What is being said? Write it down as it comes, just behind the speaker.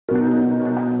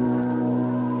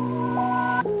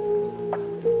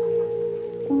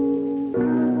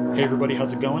Hey everybody,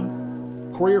 how's it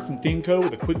going? Corey here from Themeco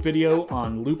with a quick video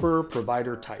on looper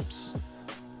provider types.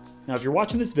 Now if you're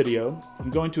watching this video,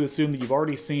 I'm going to assume that you've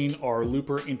already seen our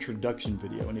looper introduction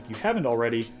video, and if you haven't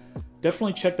already,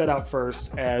 definitely check that out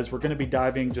first, as we're going to be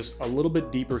diving just a little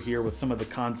bit deeper here with some of the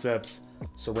concepts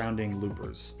surrounding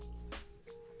loopers.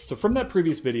 So from that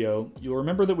previous video, you'll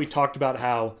remember that we talked about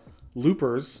how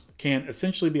loopers can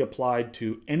essentially be applied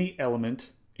to any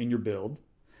element in your build.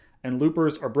 And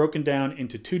loopers are broken down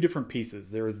into two different pieces.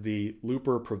 There is the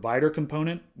looper provider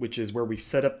component, which is where we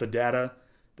set up the data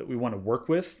that we want to work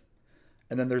with.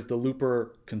 And then there's the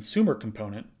looper consumer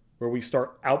component, where we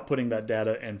start outputting that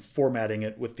data and formatting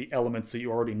it with the elements that you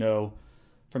already know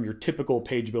from your typical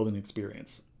page building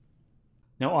experience.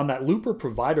 Now on that looper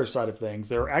provider side of things,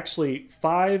 there are actually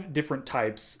 5 different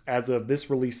types as of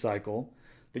this release cycle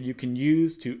that you can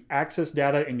use to access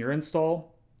data in your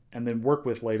install and then work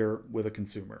with later with a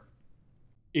consumer.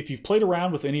 If you've played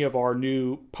around with any of our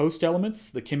new post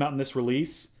elements that came out in this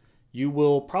release, you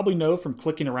will probably know from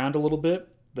clicking around a little bit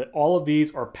that all of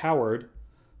these are powered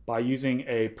by using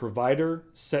a provider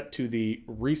set to the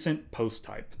recent post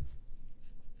type.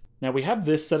 Now we have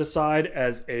this set aside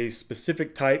as a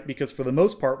specific type because for the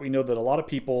most part we know that a lot of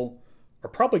people are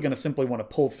probably going to simply want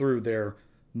to pull through their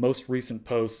most recent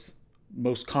posts,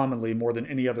 most commonly more than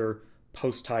any other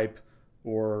post type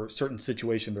or certain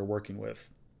situation they're working with.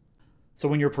 So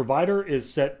when your provider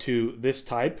is set to this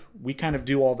type, we kind of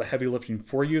do all the heavy lifting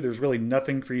for you. There's really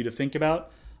nothing for you to think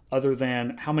about other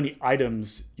than how many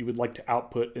items you would like to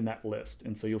output in that list.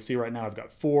 And so you'll see right now I've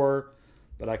got 4,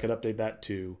 but I could update that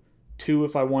to 2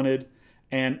 if I wanted.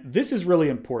 And this is really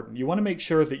important. You want to make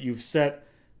sure that you've set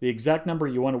the exact number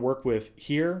you want to work with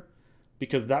here,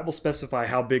 because that will specify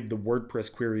how big the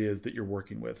WordPress query is that you're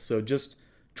working with. So just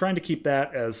trying to keep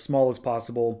that as small as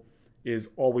possible is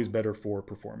always better for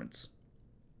performance.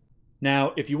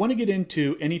 Now, if you want to get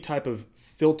into any type of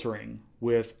filtering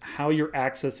with how you're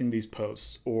accessing these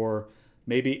posts, or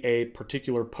maybe a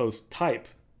particular post type,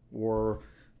 or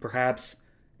perhaps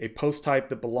a post type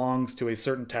that belongs to a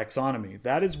certain taxonomy,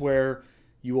 that is where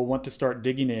you will want to start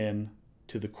digging in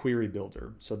to the query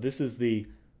builder. So this is the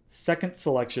second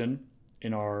selection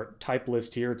in our type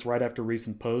list here. It's right after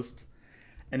recent posts,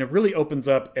 and it really opens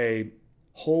up a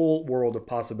whole world of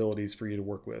possibilities for you to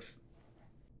work with.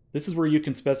 This is where you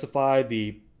can specify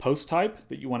the post type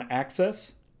that you want to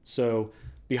access. So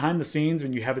behind the scenes,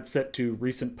 when you have it set to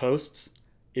recent posts,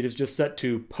 it is just set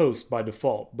to post by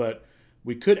default, but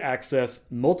we could access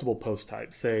multiple post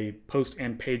types, say post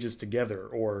and pages together,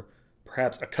 or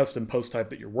perhaps a custom post type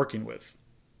that you're working with.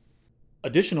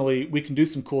 Additionally, we can do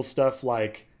some cool stuff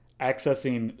like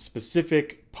accessing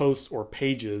specific posts or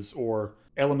pages or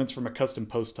elements from a custom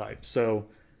post type. So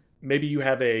maybe you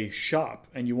have a shop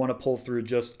and you want to pull through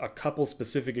just a couple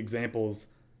specific examples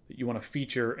that you want to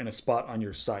feature in a spot on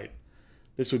your site.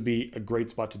 This would be a great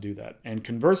spot to do that. And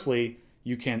conversely,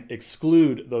 you can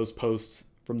exclude those posts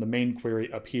from the main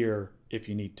query up here if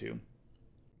you need to.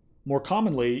 More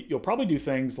commonly, you'll probably do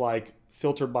things like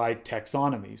filter by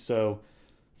taxonomy. So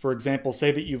for example,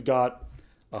 say that you've got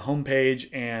a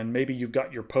homepage and maybe you've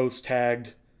got your post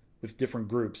tagged with different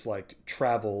groups like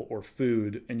travel or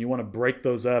food, and you want to break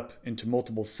those up into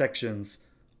multiple sections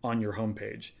on your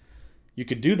homepage. You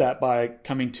could do that by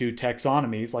coming to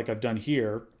taxonomies like I've done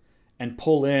here and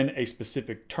pull in a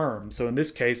specific term. So in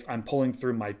this case, I'm pulling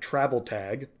through my travel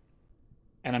tag,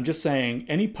 and I'm just saying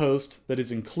any post that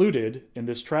is included in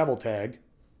this travel tag,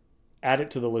 add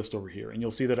it to the list over here. And you'll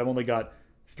see that I've only got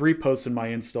 3 posts in my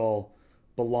install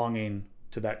belonging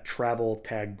to that travel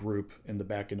tag group in the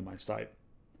back end of my site.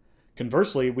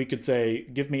 Conversely, we could say,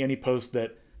 give me any post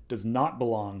that does not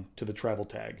belong to the travel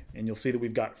tag. And you'll see that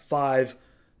we've got 5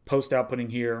 post outputting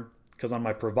here, because on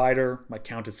my provider, my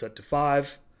count is set to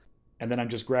 5. And then I'm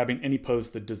just grabbing any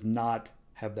post that does not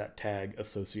have that tag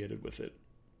associated with it.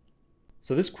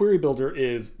 So this query builder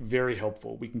is very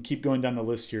helpful. We can keep going down the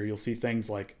list here. You'll see things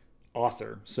like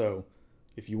author. So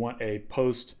if you want a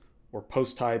post or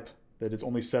post type that is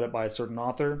only set up by a certain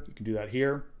author, you can do that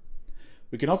here.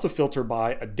 We can also filter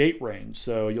by a date range.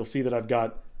 So you'll see that I've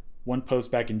got 1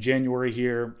 post back in January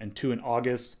here and 2 in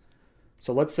August.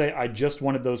 So let's say I just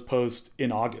wanted those posts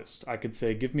in August. I could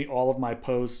say, give me all of my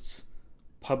posts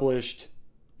published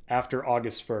after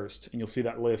August 1st, and you'll see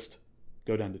that list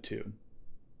go down to 2.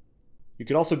 You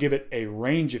could also give it a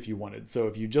range if you wanted. So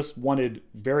if you just wanted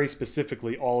very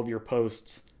specifically all of your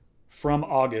posts from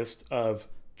August of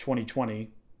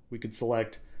 2020, we could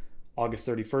select August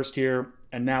 31st here,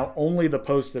 and now only the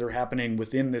posts that are happening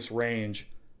within this range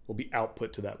will be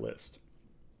output to that list.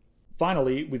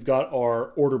 Finally, we've got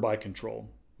our order by control,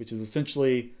 which is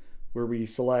essentially where we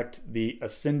select the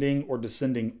ascending or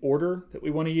descending order that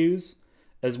we want to use,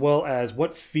 as well as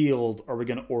what field are we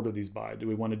going to order these by. Do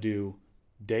we want to do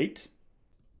date,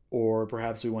 or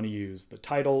perhaps we want to use the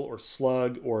title or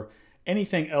slug or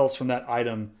anything else from that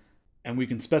item, and we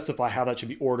can specify how that should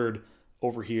be ordered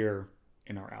over here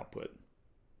in our output.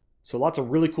 So lots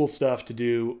of really cool stuff to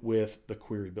do with the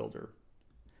query builder.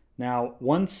 Now,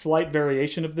 one slight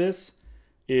variation of this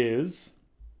is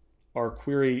our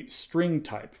query string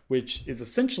type, which is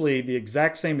essentially the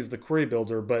exact same as the query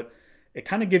builder, but it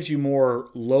kind of gives you more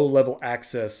low-level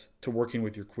access to working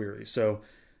with your query. So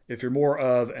if you're more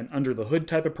of an under-the-hood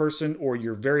type of person, or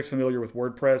you're very familiar with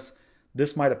WordPress,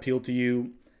 this might appeal to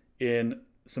you in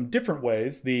some different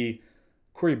ways. The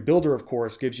query builder, of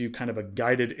course, gives you kind of a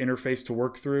guided interface to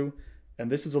work through,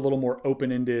 and this is a little more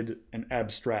open-ended and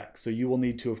abstract. So you will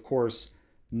need to, of course,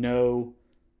 know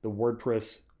the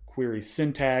WordPress query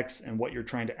syntax and what you're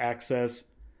trying to access,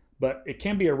 but it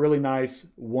can be a really nice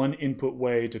one input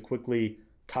way to quickly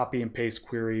copy and paste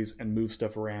queries and move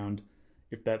stuff around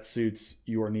if that suits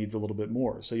your needs a little bit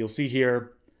more. So you'll see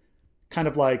here, kind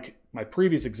of like my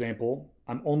previous example,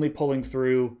 I'm only pulling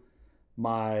through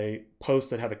my posts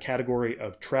that have a category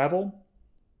of travel,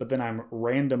 but then I'm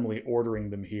randomly ordering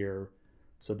them here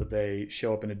so that they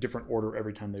show up in a different order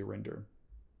every time they render.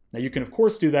 Now you can of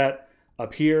course do that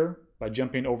up here by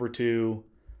jumping over to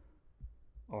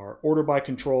our order by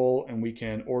control, and we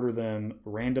can order them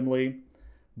randomly.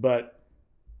 But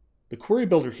the query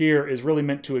builder here is really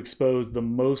meant to expose the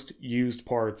most used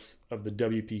parts of the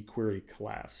WP query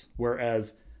class,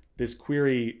 whereas this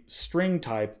query string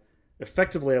type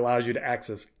effectively allows you to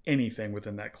access anything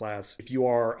within that class if you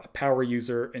are a power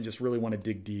user and just really want to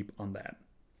dig deep on that.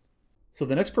 So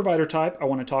the next provider type I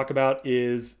want to talk about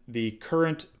is the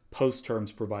current post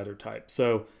terms provider type.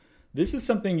 So this is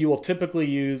something you will typically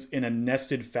use in a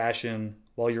nested fashion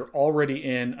while you're already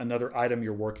in another item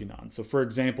you're working on. So for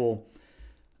example,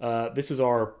 this is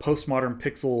our Postmodern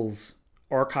Pixels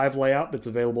archive layout that's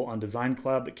available on Design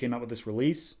Cloud that came out with this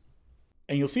release.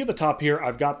 And you'll see at the top here,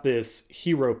 I've got this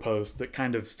hero post that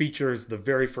kind of features the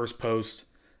very first post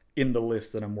in the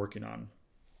list that I'm working on.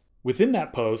 Within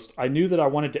that post, I knew that I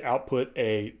wanted to output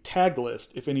a tag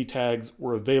list if any tags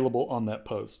were available on that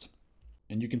post.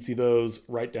 And you can see those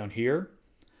right down here.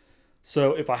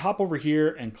 So if I hop over here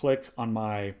and click on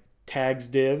my tags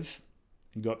div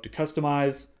and go up to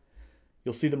customize,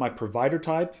 you'll see that my provider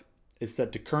type is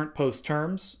set to current post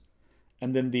terms.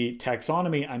 And then the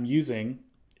taxonomy I'm using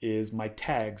is my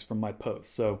tags from my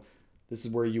post. So this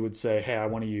is where you would say, hey, I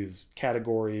want to use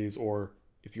categories, or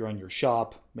if you're on your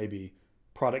shop, maybe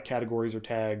product categories or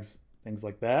tags, things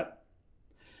like that.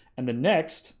 And then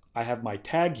next, I have my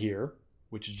tag here,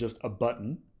 which is just a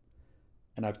button.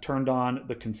 And I've turned on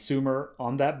the consumer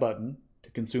on that button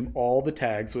to consume all the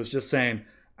tags. So it's just saying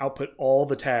output all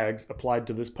the tags applied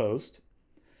to this post.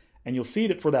 And you'll see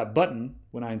that for that button,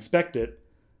 when I inspect it,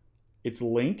 its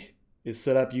link is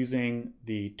set up using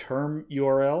the term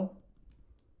URL,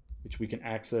 which we can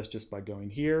access just by going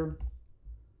here,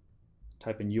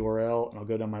 type in URL, and I'll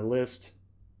go down my list.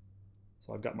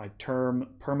 So I've got my term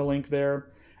permalink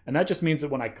there. And that just means that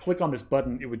when I click on this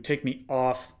button, it would take me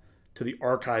off to the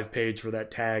archive page for that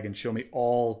tag and show me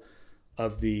all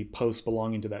of the posts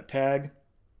belonging to that tag.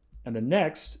 And then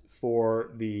next,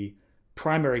 for the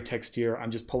primary text here,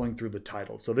 I'm just pulling through the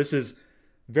title. So this is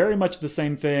very much the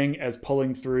same thing as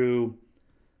pulling through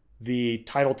the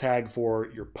title tag for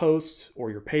your post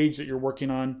or your page that you're working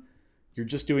on. You're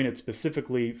just doing it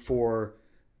specifically for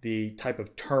the type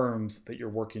of terms that you're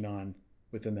working on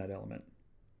within that element.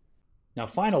 Now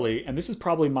finally, and this is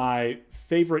probably my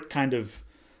favorite kind of,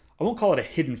 I won't call it a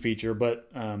hidden feature, but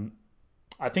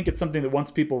I think it's something that once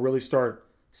people really start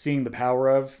seeing the power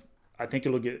of, I think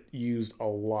it'll get used a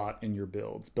lot in your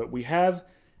builds. But we have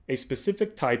a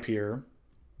specific type here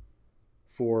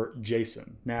for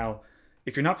JSON. Now,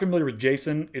 if you're not familiar with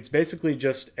JSON, it's basically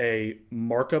just a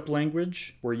markup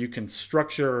language where you can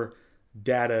structure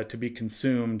data to be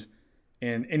consumed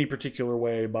in any particular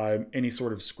way by any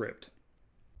sort of script.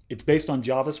 It's based on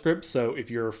JavaScript, so if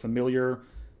you're familiar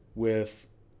with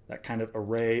that kind of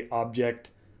array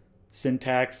object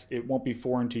syntax, it won't be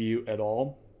foreign to you at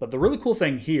all. But the really cool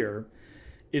thing here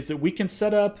is that we can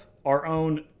set up our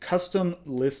own custom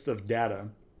list of data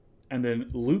and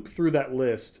then loop through that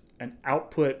list and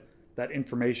output that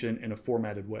information in a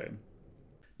formatted way.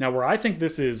 Now, where I think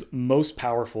this is most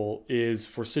powerful is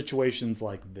for situations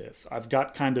like this. I've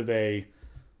got kind of a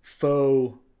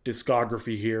faux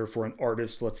discography here for an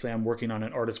artist. Let's say I'm working on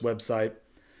an artist website,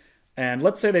 and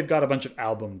let's say they've got a bunch of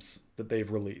albums that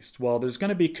they've released. Well, there's going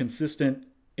to be consistent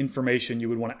information you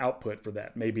would want to output for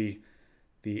that. Maybe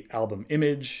the album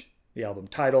image, the album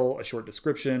title, a short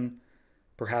description,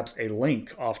 perhaps a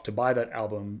link off to buy that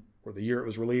album or the year it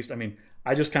was released. I mean,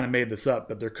 I just kind of made this up,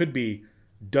 but there could be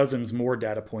dozens more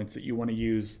data points that you want to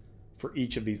use for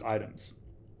each of these items.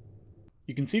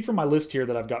 You can see from my list here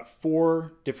that I've got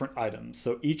 4 different items.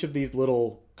 So each of these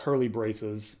little curly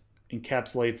braces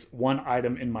encapsulates one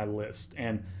item in my list.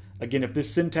 And again, if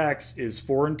this syntax is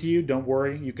foreign to you, don't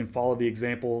worry. You can follow the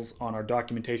examples on our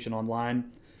documentation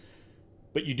online.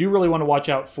 But you do really want to watch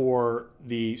out for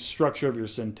the structure of your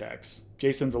syntax.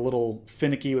 JSON's a little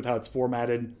finicky with how it's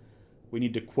formatted. We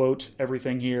need to quote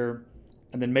everything here,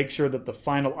 and then make sure that the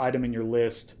final item in your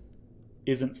list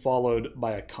isn't followed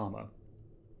by a comma.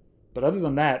 But other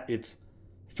than that, it's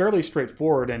fairly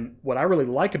straightforward, and what I really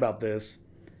like about this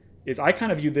is I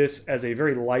kind of view this as a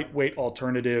very lightweight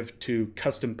alternative to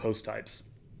custom post types.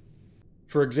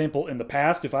 For example, in the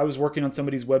past, if I was working on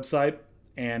somebody's website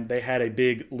and they had a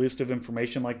big list of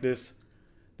information like this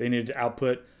they needed to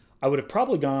output, I would have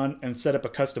probably gone and set up a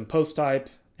custom post type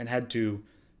and had to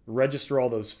register all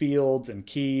those fields and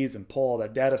keys and pull all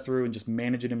that data through and just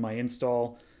manage it in my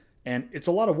install. And it's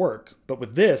a lot of work. But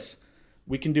with this,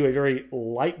 we can do a very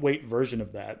lightweight version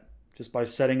of that just by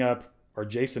setting up our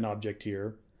JSON object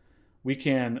here. We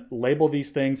can label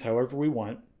these things however we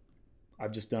want.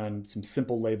 I've just done some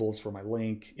simple labels for my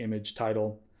link, image,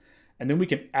 title, and then we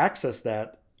can access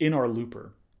that in our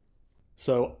looper.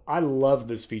 So I love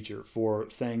this feature for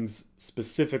things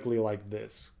specifically like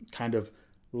this, kind of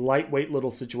lightweight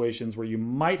little situations where you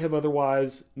might have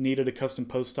otherwise needed a custom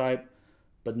post type,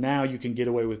 but now you can get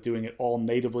away with doing it all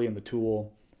natively in the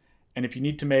tool. And if you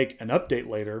need to make an update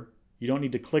later, you don't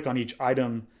need to click on each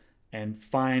item and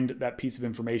find that piece of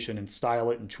information and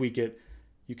style it and tweak it.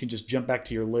 You can just jump back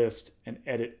to your list and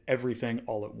edit everything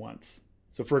all at once.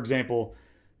 So for example,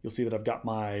 you'll see that I've got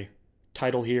my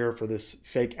title here for this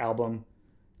fake album.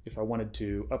 If I wanted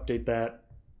to update that,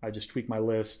 I just tweak my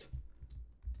list,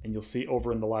 and you'll see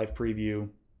over in the live preview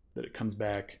that it comes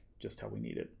back just how we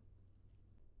need it.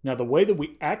 Now, the way that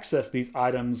we access these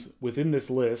items within this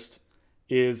list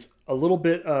is a little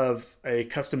bit of a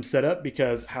custom setup,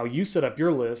 because how you set up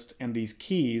your list and these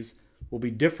keys will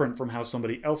be different from how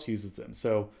somebody else uses them.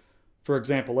 So for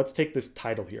example, let's take this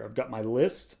title here. I've got my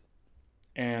list,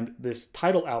 and this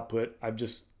title output, I've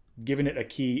just given it a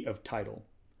key of title.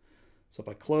 So if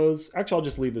I close, actually I'll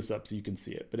just leave this up so you can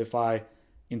see it. But if I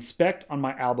inspect on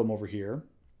my album over here,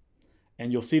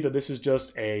 and you'll see that this is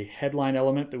just a headline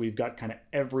element that we've got kind of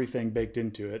everything baked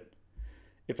into it.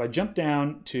 If I jump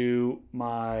down to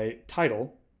my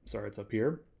title, sorry, it's up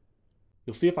here,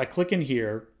 you'll see if I click in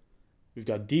here, we've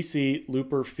got DC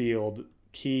looper field,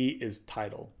 key is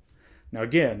title. Now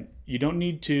again, you don't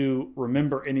need to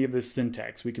remember any of this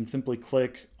syntax. We can simply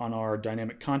click on our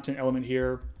dynamic content element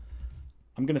here.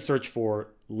 I'm going to search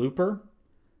for looper,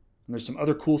 and there's some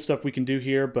other cool stuff we can do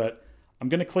here, but I'm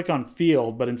going to click on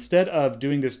field, but instead of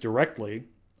doing this directly,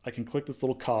 I can click this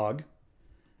little cog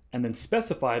and then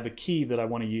specify the key that I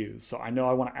want to use. So I know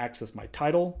I want to access my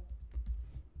title,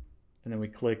 and then we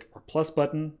click our plus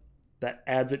button. That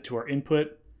adds it to our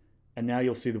input, and now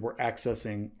you'll see that we're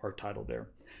accessing our title there.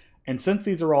 And since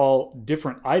these are all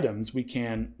different items, we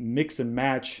can mix and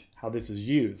match how this is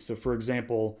used. So for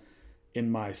example, in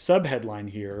my subheadline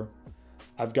here,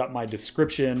 I've got my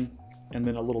description and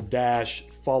then a little dash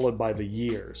followed by the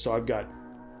year. So I've got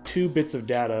 2 bits of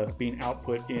data being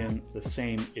output in the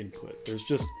same input. There's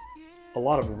just a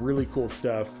lot of really cool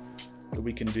stuff that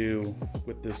we can do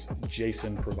with this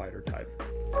JSON provider type.